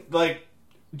 I don't, like,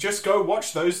 just go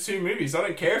watch those two movies. I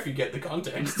don't care if you get the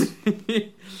context.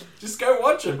 Just go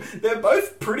watch them. They're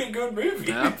both pretty good movies.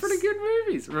 They're pretty good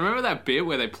movies. Remember that bit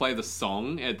where they play the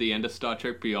song at the end of Star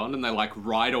Trek Beyond and they, like,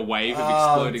 ride a wave of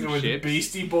exploding with ships? The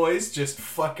Beastie Boys just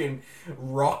fucking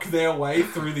rock their way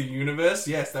through the universe?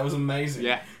 Yes, that was amazing.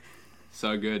 Yeah.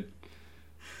 So good.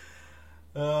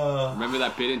 Remember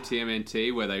that bit in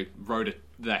TMNT where they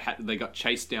they got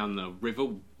chased down the river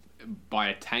by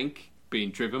a tank being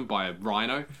driven by a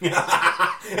rhino?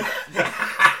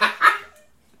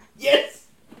 Yes!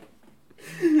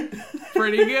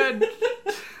 Pretty good.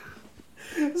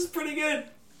 It was pretty good.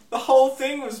 The whole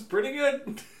thing was pretty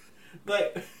good.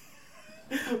 Like,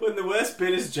 when the worst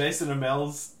bit is Jason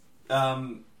Amel's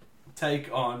take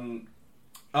on...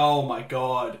 Oh my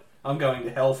god. I'm going to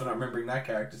hell for not remembering that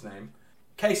character's name.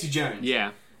 Casey Jones.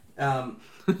 Yeah. Yeah.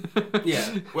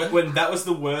 When that was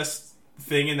the worst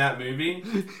thing in that movie,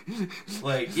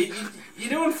 like, you're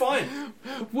doing fine.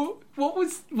 What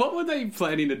were they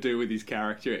planning to do with his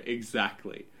character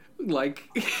exactly? Like,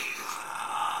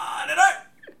 I don't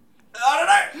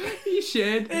know. He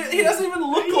shared. He doesn't even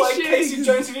look like Casey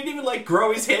Jones. He didn't even like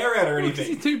grow his hair out or anything.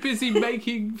 He's too busy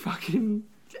making fucking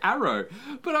Arrow.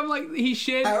 But I'm like, he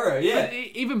shared Arrow. Yeah.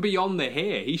 Even beyond the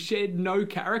hair, he shared no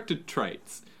character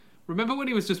traits. Remember when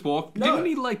he was just walking? No. Didn't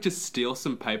he like just steal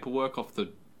some paperwork off the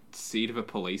seat of a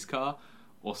police car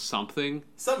or something?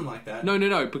 Something like that.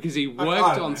 No, because he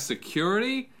worked on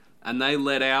security and they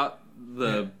let out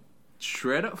the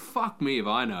shredder. Fuck me if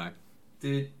I know.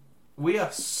 Dude, we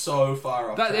are so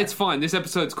far off track. It's fine. This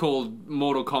episode's called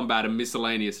Mortal Kombat and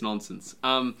Miscellaneous Nonsense.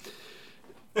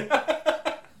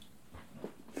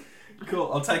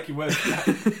 Cool, I'll take your word for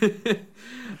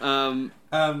that.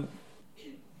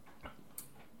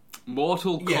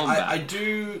 Mortal Kombat. I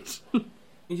do...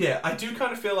 Yeah, I do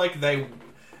kind of feel like they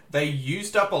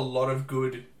used up a lot of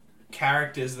good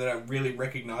characters that are really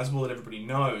recognisable that everybody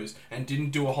knows and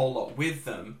didn't do a whole lot with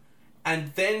them,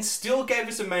 and then still gave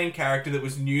us a main character that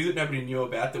was new that nobody knew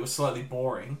about, that was slightly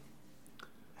boring.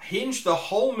 Hinged the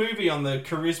whole movie on the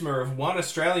charisma of one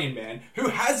Australian man who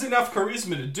has enough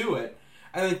charisma to do it,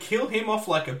 and then kill him off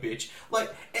like a bitch.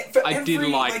 Like,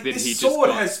 this sword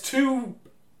has two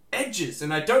edges,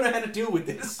 and I don't know how to deal with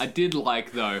this. I did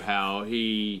like, though, how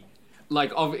he...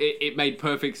 Like, it made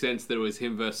perfect sense that it was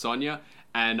him versus Sonya,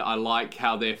 and I like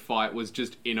how their fight was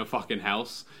just in a fucking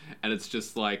house, and it's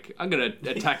just like, I'm gonna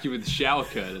attack you with a shower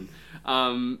curtain.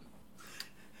 Fucking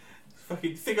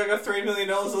think I got $3 million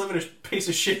to live in a piece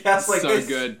of shit house like this? So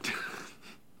good.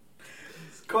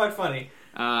 It's quite funny.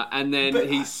 And then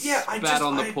he spat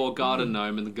on the poor garden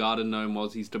gnome, and the garden gnome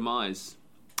was his demise.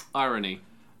 Irony.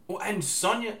 Well, and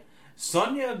Sonya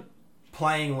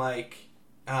playing like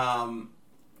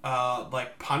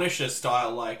Punisher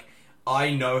style, like,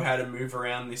 I know how to move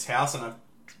around this house and I've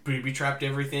booby-trapped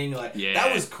everything. Like,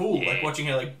 that was cool. Like, watching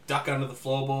her, like, duck under the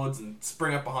floorboards and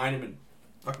spring up behind him and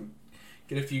fucking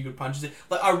get a few good punches in.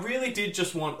 Like, I really did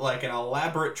just want, like, an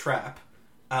elaborate trap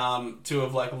to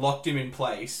have, like, locked him in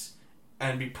place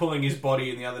and be pulling his body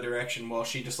in the other direction while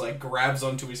she just, like, grabs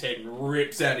onto his head and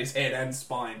rips out his head and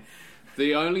spine.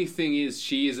 The only thing is,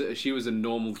 she was a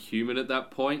normal human at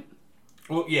that point.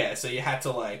 Well, yeah, so you had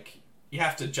to, like... You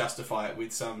have to justify it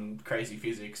with some crazy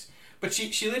physics. But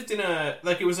she lived in a...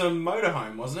 Like, it was a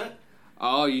motorhome, wasn't it?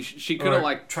 Oh, she could have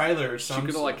like trailer or she something.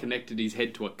 could have like connected his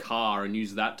head to a car and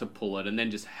used that to pull it, and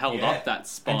then just held up that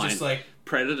spine, and just like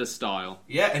Predator style.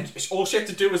 Yeah, and all she had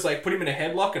to do was like put him in a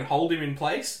headlock and hold him in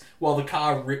place while the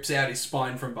car rips out his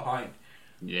spine from behind.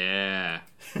 Yeah.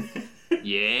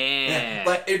 Yeah.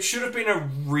 Like it should have been a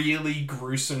really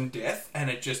gruesome death, and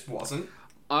it just wasn't.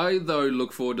 I though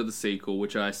look forward to the sequel,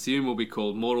 which I assume will be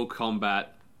called Mortal Kombat.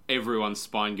 Everyone's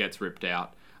spine gets ripped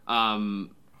out.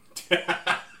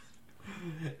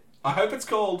 I hope it's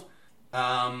called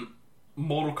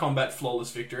Mortal Kombat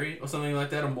Flawless Victory or something like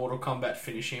that, or Mortal Kombat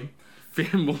Finish Him.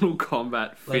 Mortal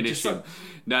Kombat Finish Him.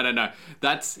 No.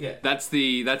 That's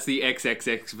the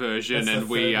XXX version, That's and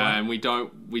we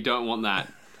don't want that.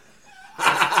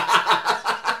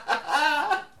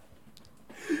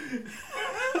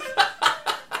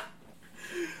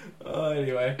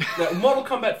 Anyway, Mortal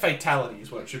Kombat Fatality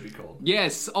is what it should be called.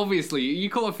 Yes, obviously. You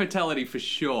call it Fatality for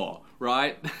sure,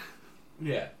 right?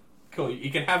 Yeah. Cool. You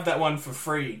can have that one for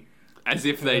free. As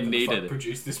if they needed it.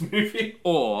 Produce this movie.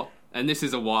 Or, and this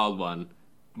is a wild one,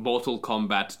 Mortal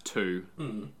Kombat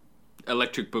 2.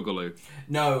 Electric Boogaloo.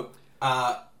 No.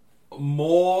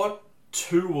 More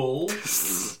Tool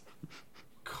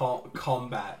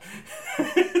Combat.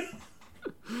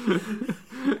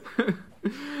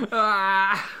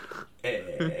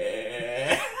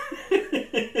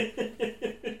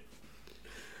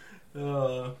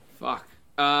 Fuck.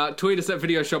 Tweet us at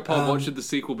Video Shop Pod. What should the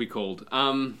sequel be called?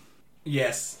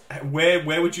 Yes. Where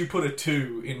would you put a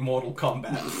 2 in Mortal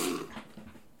Kombat?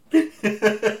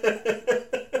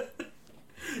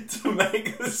 To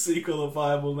make the sequel a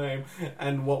viable name,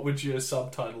 and what would your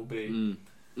subtitle be?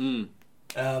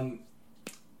 I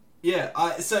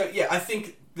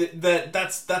think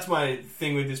that's my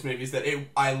thing with this movie, is that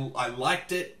I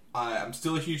liked it. I'm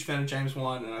still a huge fan of James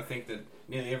Wan, and I think that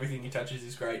nearly everything he touches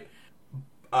is great.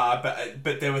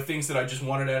 But there were things that I just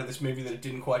wanted out of this movie that it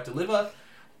didn't quite deliver.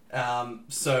 I'm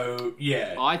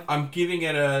giving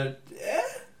it a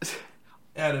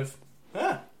out of.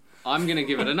 I'm gonna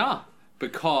give it an R,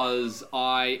 because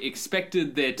I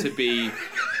expected there to be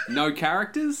no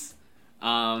characters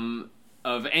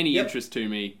of any interest to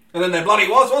me. And then there bloody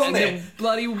was, wasn't there?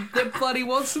 There bloody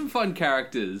was some fun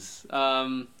characters.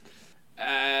 And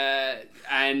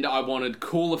I wanted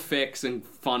cool effects and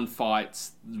fun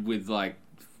fights with like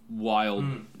wild,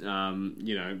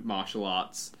 martial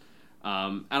arts.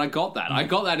 And I got that. I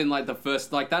got that in like the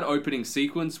first, like that opening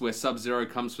sequence where Sub-Zero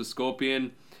comes for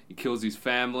Scorpion. He kills his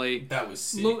family. That was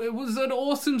sick. Look, it was an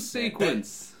awesome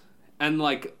sequence. And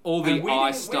like all the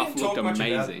eye stuff looked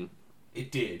amazing.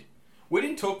 It did. We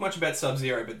didn't talk much about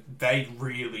Sub-Zero, but they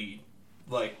really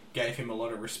like gave him a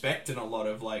lot of respect and a lot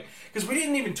of like, because we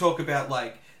didn't even talk about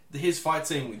like his fight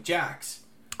scene with Jax.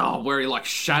 Oh, where he like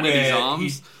shattered his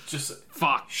arms. He just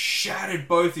shattered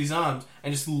both his arms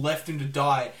and just left him to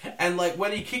die. And like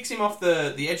when he kicks him off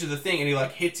the edge of the thing and he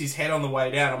like hits his head on the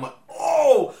way down, I'm like,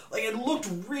 oh, like it looked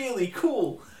really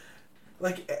cool.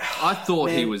 Like I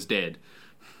thought he was dead.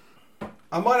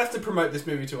 I might have to promote this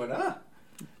movie to an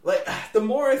Like the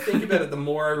more I think about it, the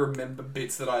more I remember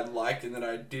bits that I liked and that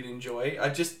I did enjoy. I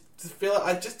just feel like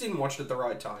I just didn't watch it at the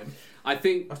right time. I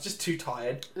think I was just too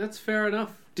tired. That's fair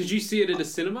enough. Did you see it at a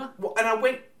cinema? Well, and I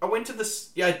went to the...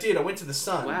 Yeah, I did. I went to the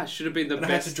Sun. Wow, should have been the best.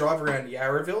 best. I had to drive around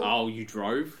Yarraville. Oh, you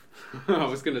drove? I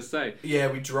was going to say.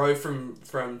 Yeah, we drove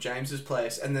from James's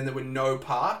place, and then there were no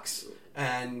parks,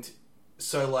 and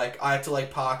so, like, I had to,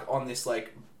 like, park on this,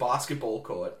 like, basketball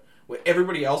court where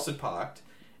everybody else had parked,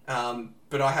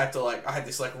 but I had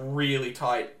this, like, really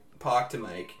tight park to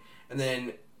make, and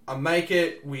then I make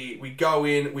it, we go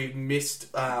in, we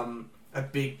missed a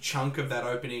big chunk of that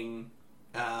opening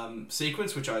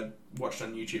sequence, which I watched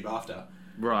on YouTube after.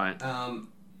 Right.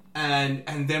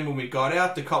 And then when we got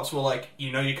out, the cops were like,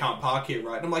 you know you can't park here,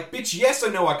 right? And I'm like, bitch, yes I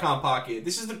know I can't park here.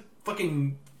 This is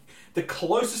the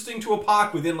closest thing to a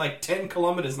park within like 10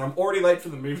 kilometers, and I'm already late for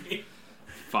the movie.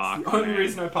 Fuck, It's the only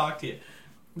reason I parked here.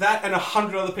 That and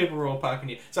 100 other people were all parking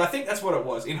here. So I think that's what it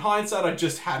was. In hindsight, I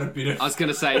just had a bit of... I was going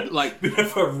to say, like... bit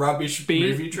of a rubbish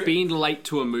movie trip. Being late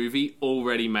to a movie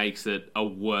already makes it a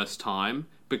worse time,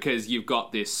 because you've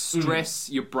got this stress,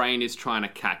 your brain is trying to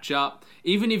catch up.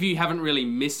 Even if you haven't really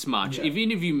missed much,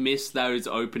 even if you miss those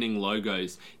opening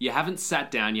logos, you haven't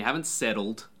sat down, you haven't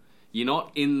settled, you're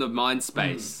not in the mind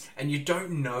space. And you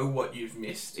don't know what you've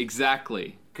missed.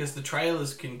 Exactly. Because the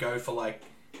trailers can go for like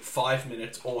 5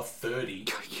 minutes or 30.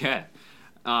 Yeah.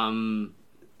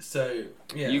 So,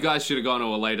 yeah. You guys should have gone to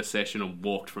a later session and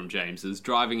walked from James's.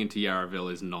 Driving into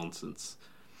Yarraville is nonsense.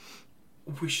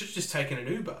 We should have just taken an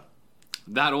Uber.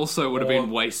 That also would have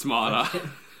been way smarter.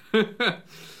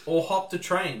 Or hopped a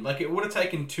train. Like, it would have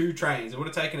taken 2 trains. It would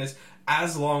have taken us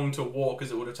as long to walk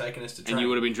as it would have taken us to train. And you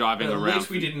would have been driving but around. At least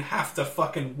we didn't have to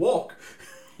fucking walk.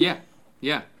 Yeah.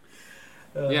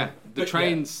 The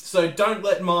trains... So don't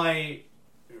let my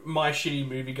shitty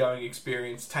movie-going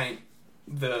experience taint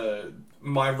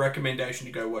my recommendation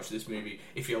to go watch this movie.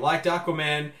 If you liked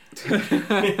Aquaman,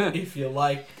 if you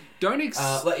like...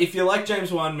 if you like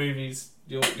James Wan movies,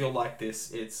 you'll like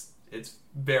this. It's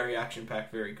very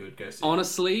action-packed, very good. Go see it.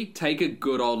 Honestly, take a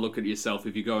good old look at yourself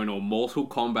if you go into a Mortal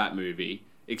Kombat movie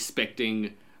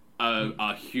expecting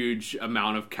a huge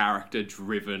amount of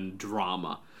character-driven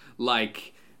drama.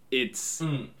 Like, it's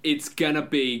gonna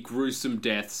be gruesome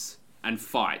deaths and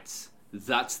fights.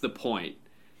 That's the point.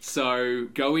 So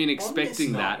go in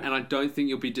expecting that, and I don't think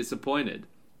you'll be disappointed.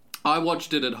 I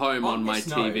watched it at home on my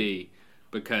TV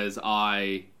because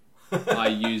I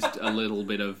used a little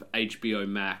bit of HBO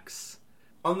Max.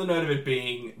 On the note of it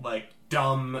being, like,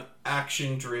 dumb,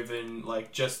 action-driven,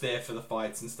 like, just there for the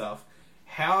fights and stuff,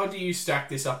 how do you stack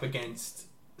this up against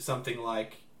something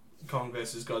like Kong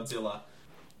vs. Godzilla?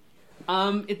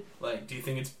 Do you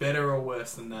think it's better or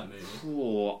worse than that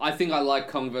movie? I think I like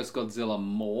Kong vs. Godzilla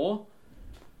more.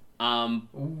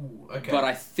 Okay. But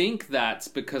I think that's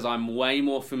because I'm way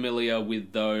more familiar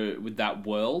with that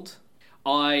world.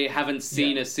 I haven't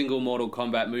seen a single Mortal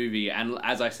Kombat movie, and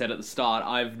as I said at the start,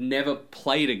 I've never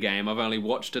played a game. I've only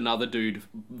watched another dude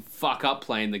fuck up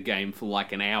playing the game for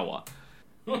like an hour.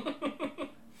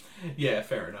 Yeah,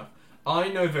 fair enough. I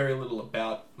know very little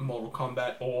about Mortal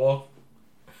Kombat or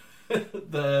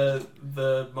the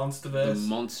Monsterverse. The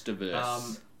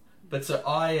Monsterverse. But so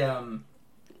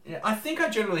I think I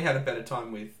generally had a better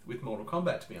time with Mortal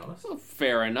Kombat, to be honest. Well,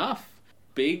 fair enough.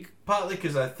 Big. Partly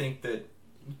because I think that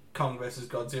Kong vs.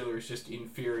 Godzilla is just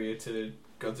inferior to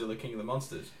Godzilla King of the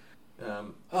Monsters.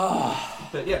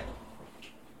 But yeah.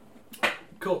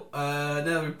 Cool. Now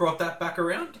that we've brought that back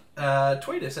around,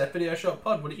 tweet us at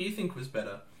VideoShopPod. What do you think was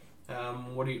better?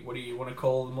 What do you want to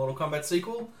call the Mortal Kombat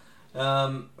sequel?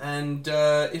 And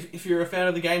if you're a fan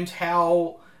of the games,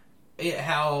 how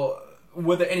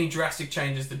were there any drastic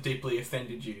changes that deeply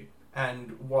offended you?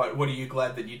 And what are you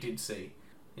glad that you did see?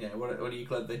 Yeah, what are you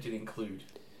glad they did include?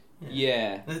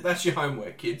 Yeah. That's your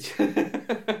homework, kids.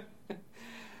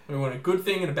 We want a good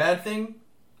thing and a bad thing,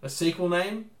 a sequel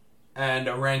name, and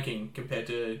a ranking compared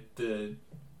to the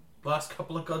last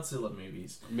couple of Godzilla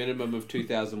movies. Minimum of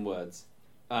 2,000 words.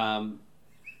 On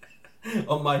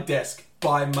my desk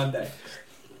by Monday.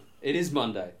 It is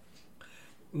Monday.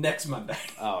 Next Monday.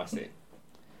 Oh, I see.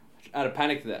 Out of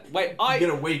panic there. Get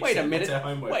a week. Wait a minute. That's our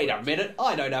homework. Wait a minute.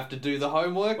 I don't have to do the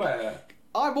homework. Wait.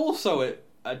 I'm also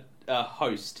a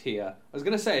host here. I was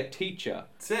going to say a teacher.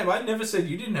 Sam, I never said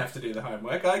you didn't have to do the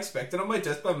homework. I expect it on my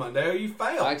desk by Monday or you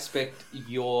fail. I expect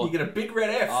your... You get a big red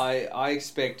F. I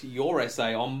expect your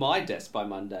essay on my desk by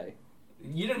Monday.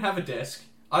 You don't have a desk.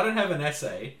 I don't have an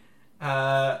essay.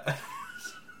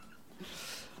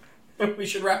 We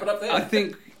should wrap it up there. I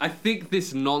think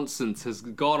this nonsense has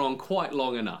gone on quite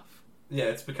long enough. Yeah,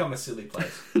 it's become a silly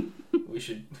place. We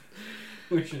should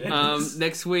end this.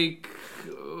 Next week,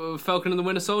 Falcon and the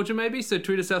Winter Soldier, maybe. So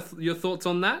tweet us your thoughts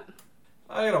on that.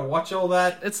 I gotta watch all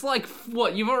that. It's like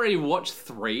what you've already watched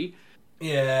 3.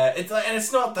 Yeah,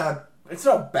 it's not bad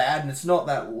and it's not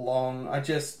that long.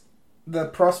 The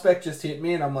prospect just hit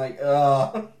me and I'm like,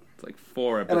 ugh. It's like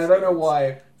 4 episodes. And I don't know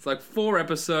why. It's like 4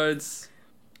 episodes.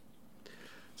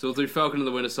 So we'll do Falcon and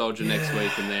the Winter Soldier next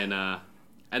week,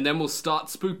 and then we'll start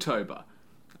Spooktober.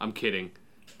 I'm kidding.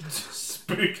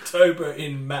 Spooktober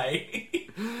in May.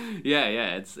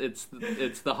 Yeah. It's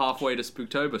the halfway to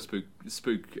Spooktober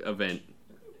spook event.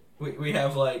 We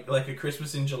have like a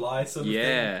Christmas in July sort of thing.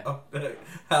 Yeah.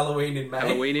 Halloween in May.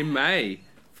 Halloween in May.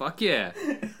 Fuck yeah.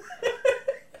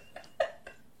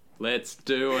 Let's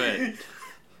do it.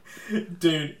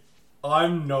 Dude,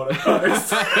 I'm not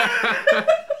opposed.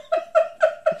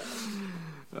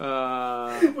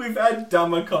 We've had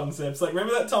dumber concepts. Like,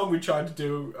 remember that time we tried to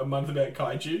do a month about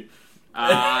kaiju?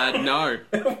 No.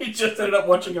 We just ended up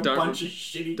watching a bunch of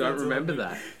shitty. Don't remember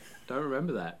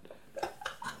that.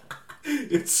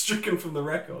 It's stricken from the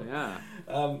record. Yeah.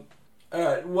 All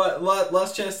right. What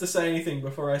last chance to say anything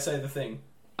before I say the thing?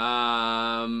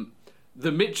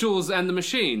 The Mitchells and the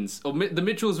Machines, or the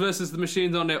Mitchells versus the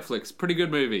Machines on Netflix. Pretty good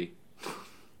movie.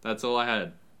 That's all I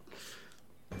had.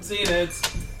 See you, nerds.